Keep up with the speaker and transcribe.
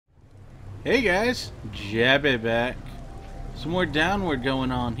Hey guys, Jabby back. Some more downward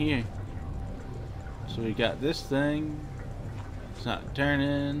going on here. So we got this thing. It's not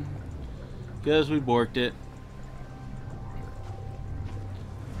turning because we borked it.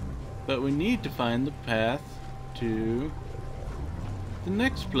 But we need to find the path to the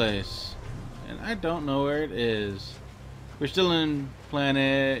next place. And I don't know where it is. We're still in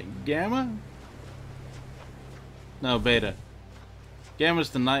planet Gamma? No, Beta. Gamma's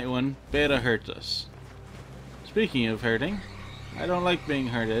the night one. Beta hurts us. Speaking of hurting, I don't like being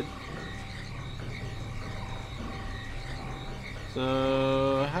hurted.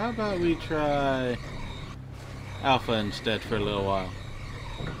 So, how about we try Alpha instead for a little while?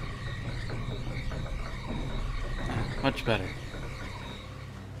 Much better.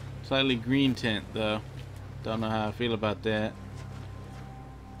 Slightly green tint, though. Don't know how I feel about that.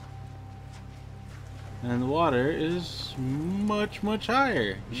 And the water is much, much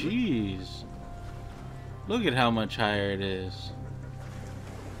higher. Jeez. Look at how much higher it is.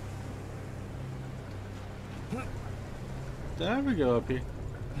 Did I ever go up here?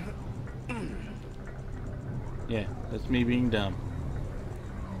 Yeah, that's me being dumb.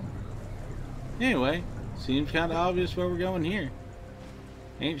 Anyway, seems kind of obvious where we're going here.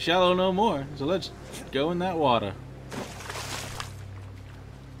 Ain't shallow no more, so let's go in that water.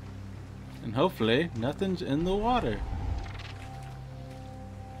 And hopefully, nothing's in the water.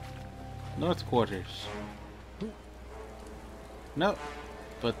 North quarters. Nope.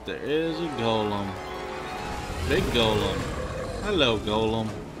 But there is a golem. Big golem. Hello, golem.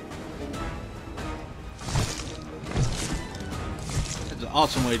 That's an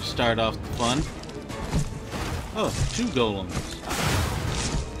awesome way to start off the fun. Oh, 2 golems.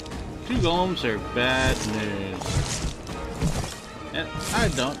 2 golems are bad news. And I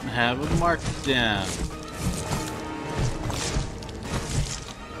don't have a marked down.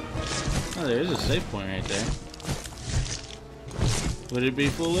 Oh, there is a save point right there. Would it be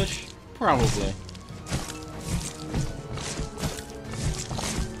foolish? Probably.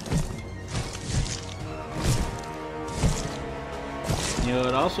 You know,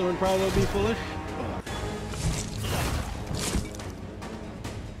 it also would probably be foolish.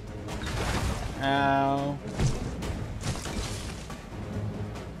 Ow.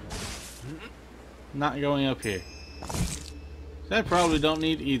 Not going up here. I probably don't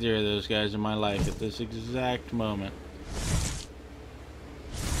need either of those guys in my life at this exact moment.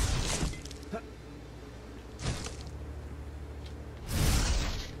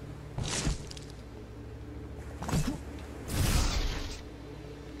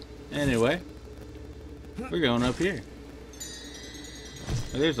 Anyway, we're going up here.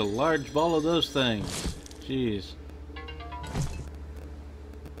 There's a large ball of those things. Jeez.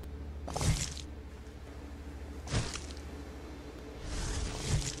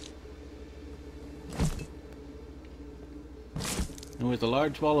 And with a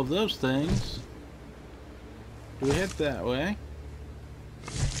large ball of those things, do we head that way?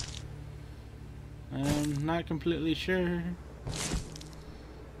 I'm not completely sure.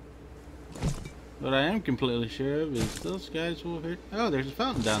 What I am completely sure of is those guys will hurt. Oh, there's a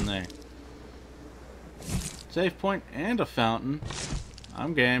fountain down there. Save point and a fountain.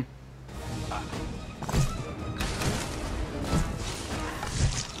 I'm game.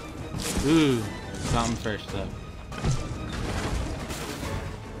 Ooh, fountain first though.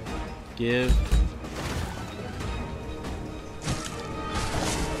 Give.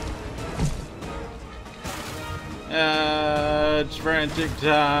 It's frantic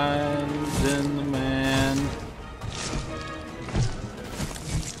times and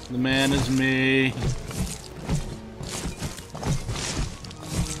the man is me.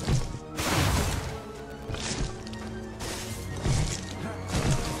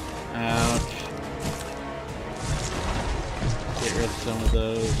 Ouch. Get rid of some of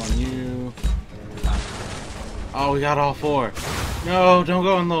those on you. Oh, we got all 4. No, don't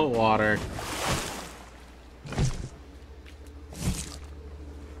go in the water.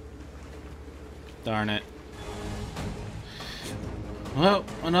 Darn it. Well,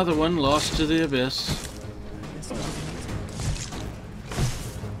 another one lost to the abyss.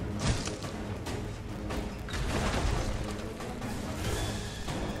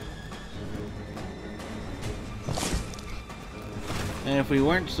 And if we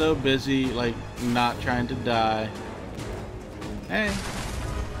weren't so busy, like, not trying to die. Hey.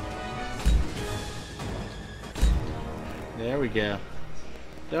 There we go.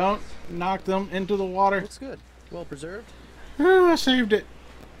 Don't knock them into the water. Looks good. Well preserved. Oh, I saved it.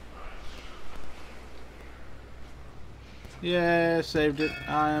 Yeah, I saved it.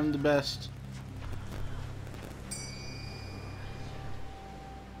 I am the best.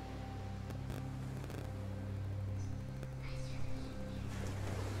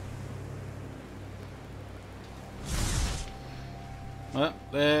 Well,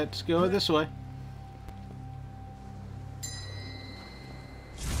 let's go this way.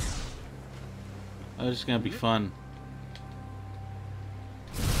 Oh, this is gonna be fun.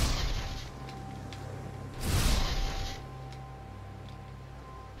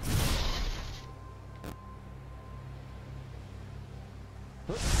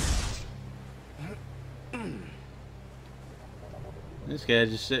 This guy's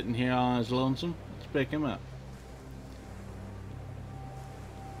just sitting here on his lonesome. Let's pick him up.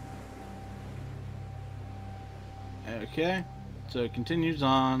 Okay, so it continues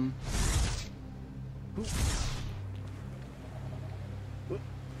on.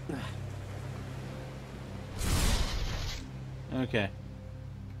 Okay.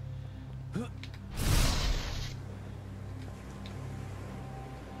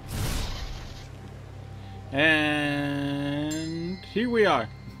 And here we are.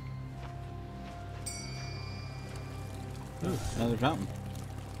 Ooh, another fountain.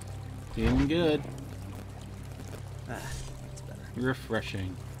 Feeling good. That's better.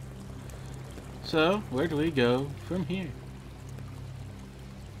 Refreshing. So, where do we go from here?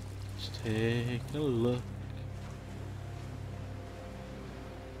 Let's take a look.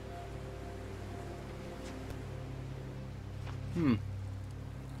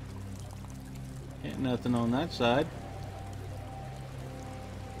 Ain't nothing on that side.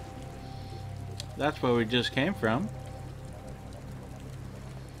 That's where we just came from.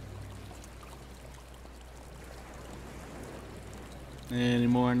 Any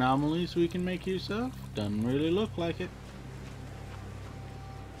more anomalies we can make use of? Doesn't really look like it.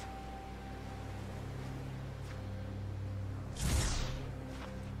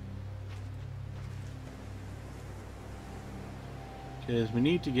 Because we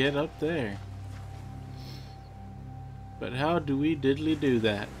need to get up there. But how do we diddly do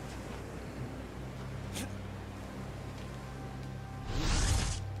that?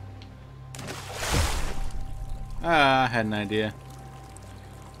 Ah, I had an idea.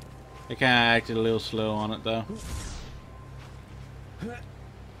 I kinda acted a little slow on it though.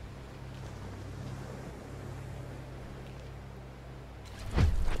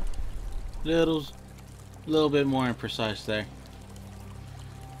 Little bit more imprecise there.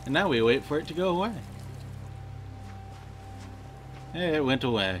 And now we wait for it to go away. It went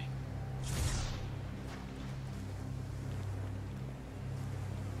away.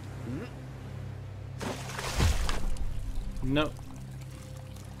 Nope.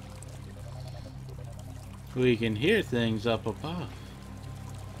 We can hear things up above,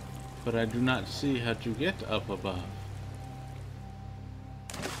 but I do not see how to get up above.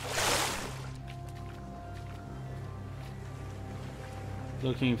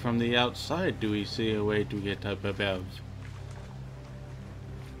 Looking from the outside, do we see a way to get up above?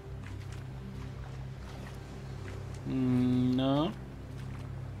 No.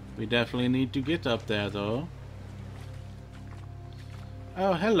 We definitely need to get up there, though.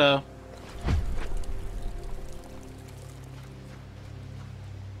 Oh, hello.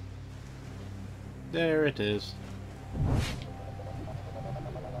 There it is.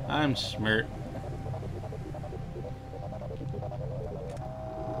 I'm smirt.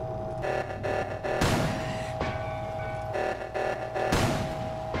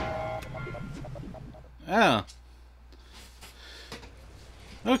 Oh.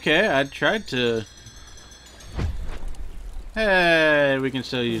 Okay, I tried to... Hey, we can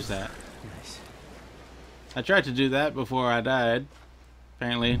still use that. Nice. I tried to do that before I died.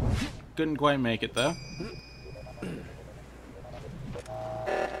 Apparently, couldn't quite make it though.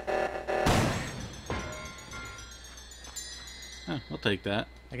 Huh, we'll take that.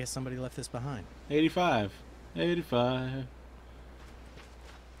 I guess somebody left this behind. 85. 85.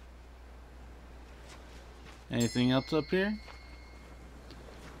 Anything else up here?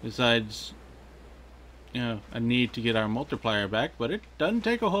 Besides, you know, a need to get our multiplier back, but it doesn't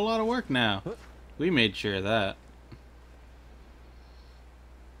take a whole lot of work now. We made sure of that.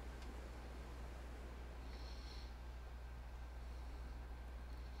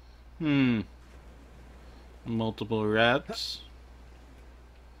 Multiple routes.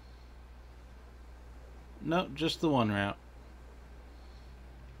 No, just the one route.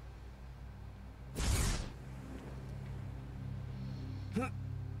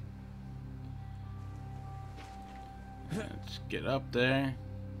 Let's get up there.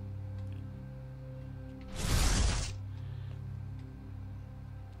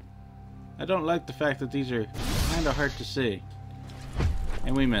 I don't like the fact that these are kind of hard to see.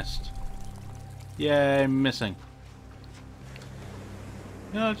 And we missed. Yay, missing.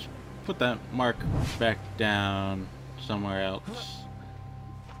 No, let's put that mark back down somewhere else.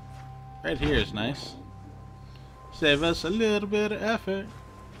 Right here is nice. Save us a little bit of effort.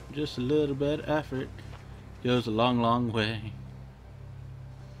 Just a little bit of effort goes a long, long way.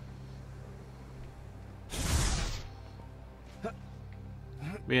 But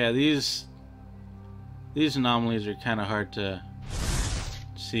yeah, these anomalies are kind of hard to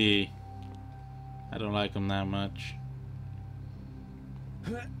see. I don't like them that much.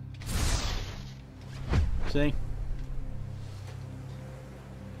 See?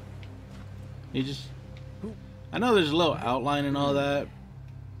 You just... I know there's a little outline and all that,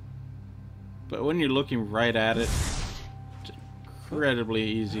 but when you're looking right at it, it's incredibly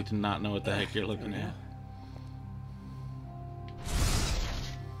easy to not know what the heck you're looking at.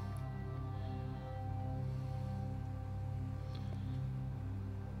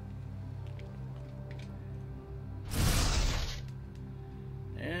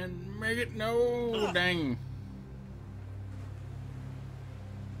 And make it... No, dang.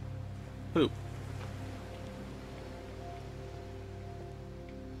 Poop.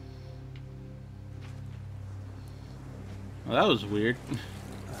 Well, that was weird.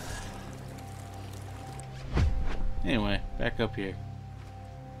 Anyway, back up here.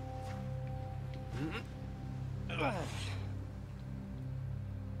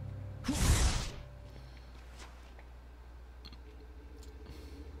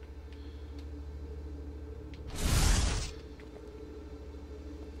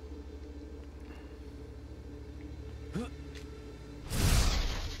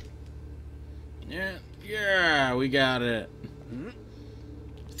 Yeah, we got it.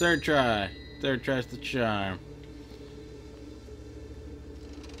 Third try. Third try's the charm.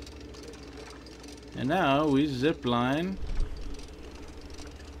 And now we zip line.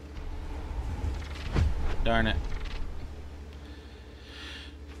 Darn it.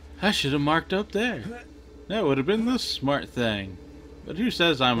 I should have marked up there. That would have been the smart thing. But who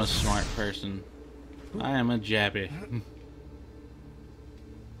says I'm a smart person? I am a jabby.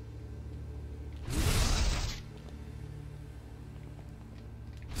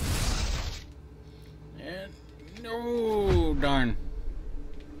 And no, darn.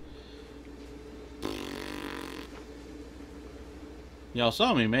 Y'all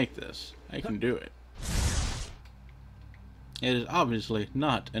saw me make this. I can do it. It is obviously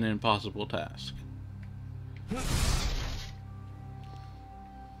not an impossible task.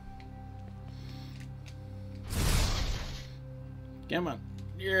 Come on.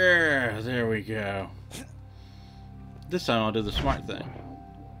 Yeah, there we go. This time I'll do the smart thing.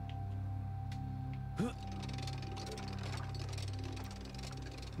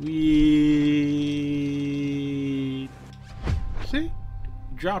 We see?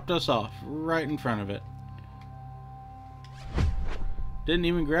 Dropped us off right in front of it. Didn't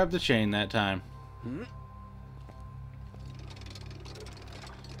even grab the chain that time.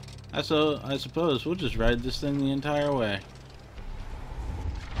 I suppose we'll just ride this thing the entire way.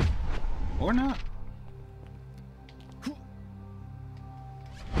 Or not.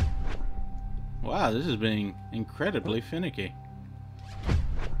 Wow, this is being incredibly finicky.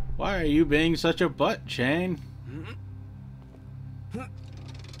 Why are you being such a butt, chain?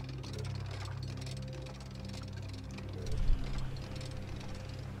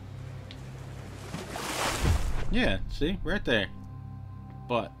 Yeah, see? Right there.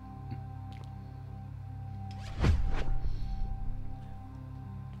 But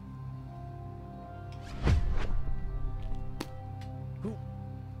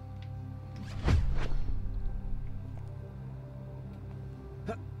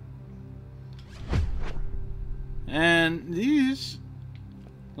and these,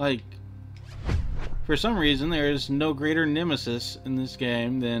 like, for some reason there is no greater nemesis in this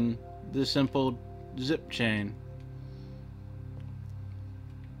game than the simple zip chain.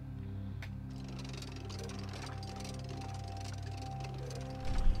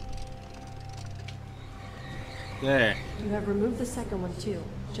 There. You have removed the second one too.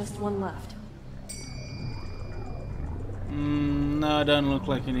 Just one left. No, it doesn't look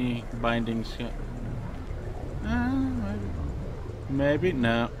like any bindings. Maybe.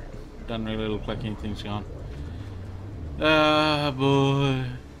 No. Doesn't really look like anything's gone. Ah, boy.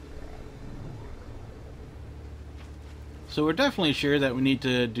 So we're definitely sure that we need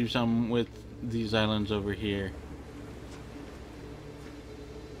to do something with these islands over here.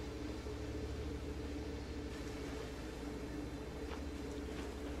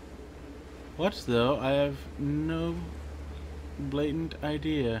 What though? I have no blatant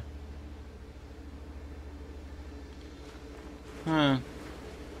idea. Huh.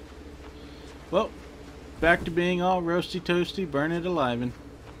 Well, back to being all roasty toasty, burn it alive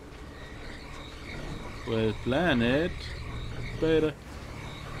with Planet Beta.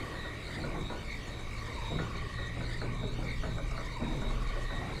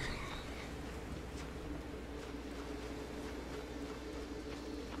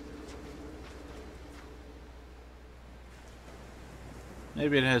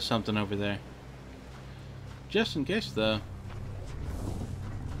 Maybe it has something over there. Just in case, though.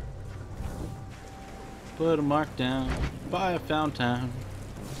 Put a mark down. Buy a fountain.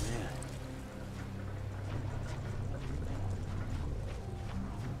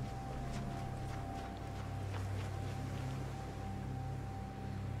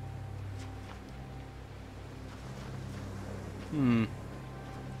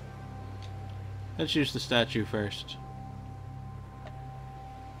 Let's use the statue first.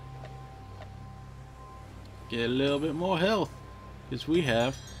 Get a little bit more health, because we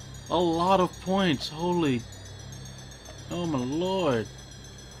have a lot of points. Holy, oh my lord.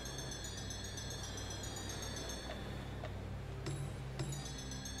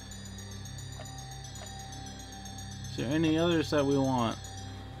 Is there any others that we want?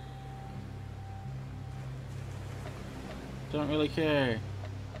 Don't really care.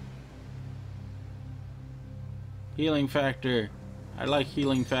 Healing factor. I like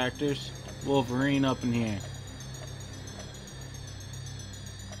healing factors. Wolverine up in here.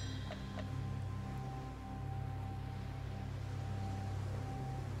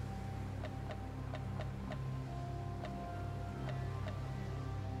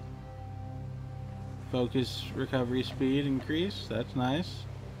 Focus recovery speed increase. That's nice.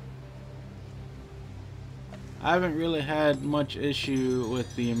 I haven't really had much issue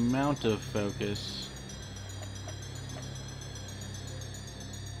with the amount of focus.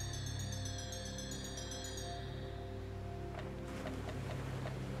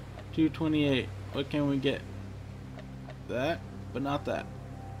 $228. What can we get? That, but not that.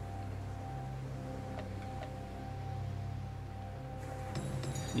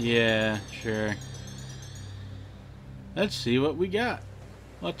 Yeah, sure. Let's see what we got.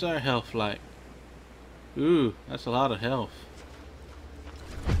 What's our health like? Ooh, that's a lot of health.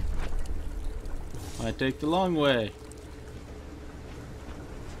 Might take the long way.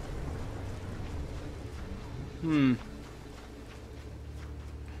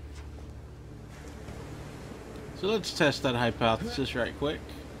 So let's test that hypothesis right quick.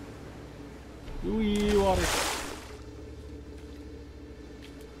 Ooh, water.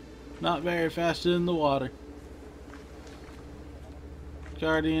 Not very fast in the water.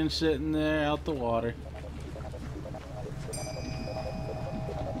 Guardian sitting there out the water.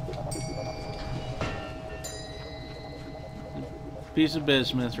 Piece of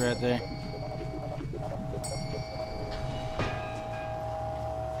bismuth right there.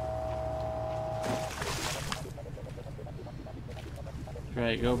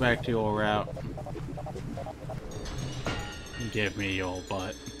 Right, go back to your route. Give me your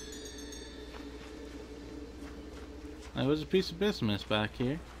butt. There was a piece of bismuth back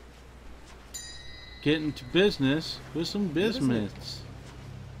here. Getting to business with some bismuths.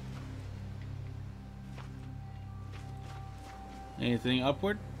 Anything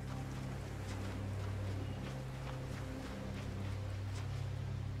upward?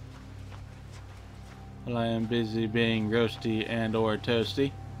 Well, I am busy being roasty and or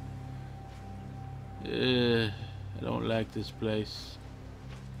toasty. I don't like this place.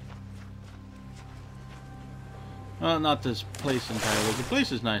 Well, not this place entirely. The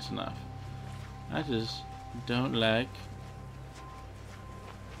place is nice enough. I just don't like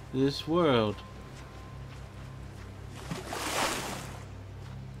this world.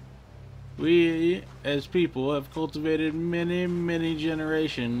 We, as people, have cultivated many, many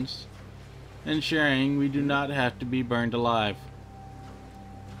generations, ensuring we do not have to be burned alive.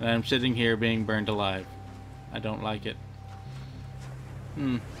 And I'm sitting here being burned alive. I don't like it.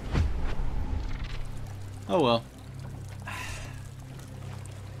 Oh well.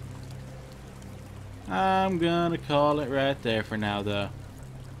 I'm gonna call it right there for now, though.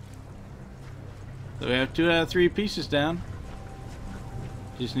 So we have 2 out of 3 pieces down.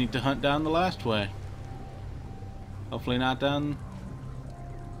 Just need to hunt down the last way. Hopefully not down...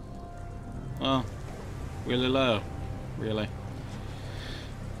 well, really low. Really.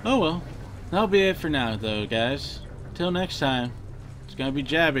 Oh well. That'll be it for now, though, guys. Till next time, it's gonna be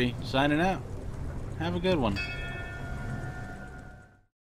Jabby, signing out. Have a good one.